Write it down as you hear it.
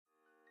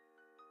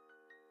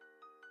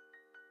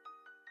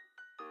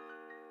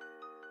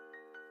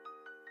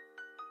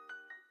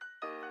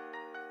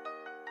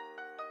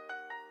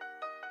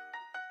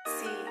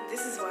See,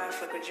 this is why I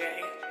fuck with Dre.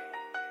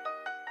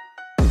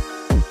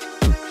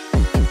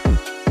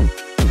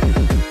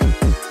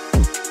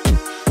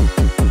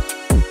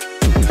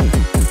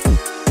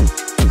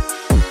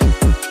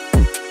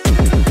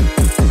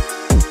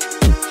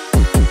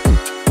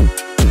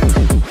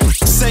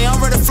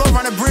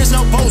 Run the bridge,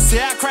 no boat. See,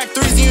 I crack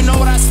threes and you know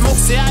what I smoke.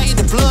 See, I hit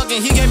the plug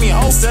and he gave me a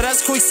host. So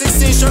that's quick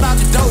 16 straight out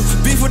the dope.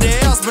 Beef with the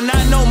L's, but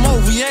not no more.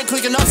 We ain't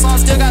clicking up, so I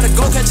still gotta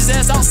go. Catch his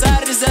ass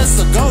outside, his ass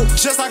is a go.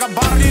 Just like I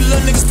bought these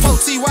little niggas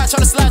post. TY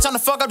tryna slide,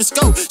 tryna fuck up the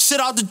scope. Shit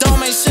off the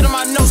dome, ain't shit on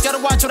my notes. Gotta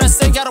watch what I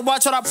say, gotta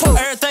watch what I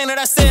post. Everything that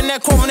I say in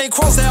that quote when they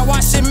quote. Say I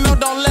watch shit melt,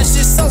 don't let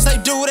shit so. Say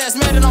dude that's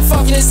mad that I'm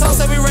fucking his soul.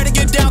 Say we ready to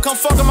get down, come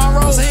fuck in my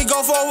road. Say he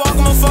go for a walk,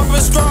 I'ma fuck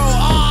with scroll.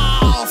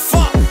 Oh,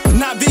 fuck.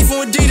 Not beefing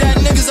with D, that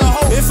nigga's a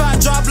hoe. If I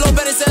drop low,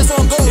 bet his ass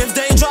won't go. If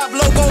they drop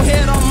low, go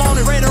ahead, I'm on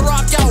it. Ready to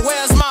rock out,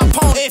 where's my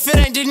opponent? If it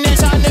ain't the net,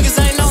 y'all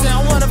niggas ain't known. Say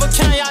I'm one of a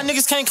kind, y'all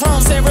niggas can't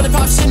clone. Say really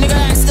pop shit, nigga,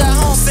 ask that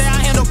home. Say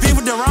I handle beef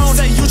with the wrong.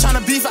 Say you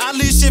tryna beef, I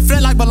leave shit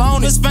flat like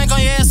baloney. This bank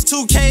on your ass,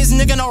 2Ks,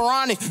 nigga, no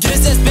Ronnie.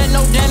 Guess that's bet,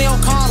 no Danny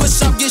O'Connor.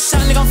 Push up, get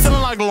shot, nigga, I'm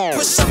feeling like Lon.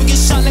 Push up and get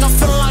shot, nigga, I'm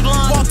feeling like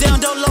Lon. Walk down,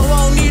 don't low,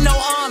 I don't need no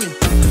army.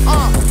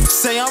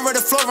 Say I'm ready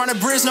to float, run the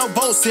bridge, no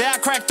boat. Say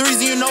I crack threes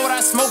and you know what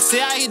I smoke.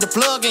 Say I hit the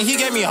plug and he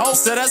gave me a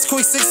host. So that's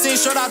quick 16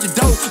 straight out the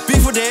dope.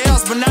 Beef with the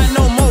L's, but not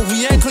no more.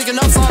 We ain't clicking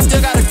up, so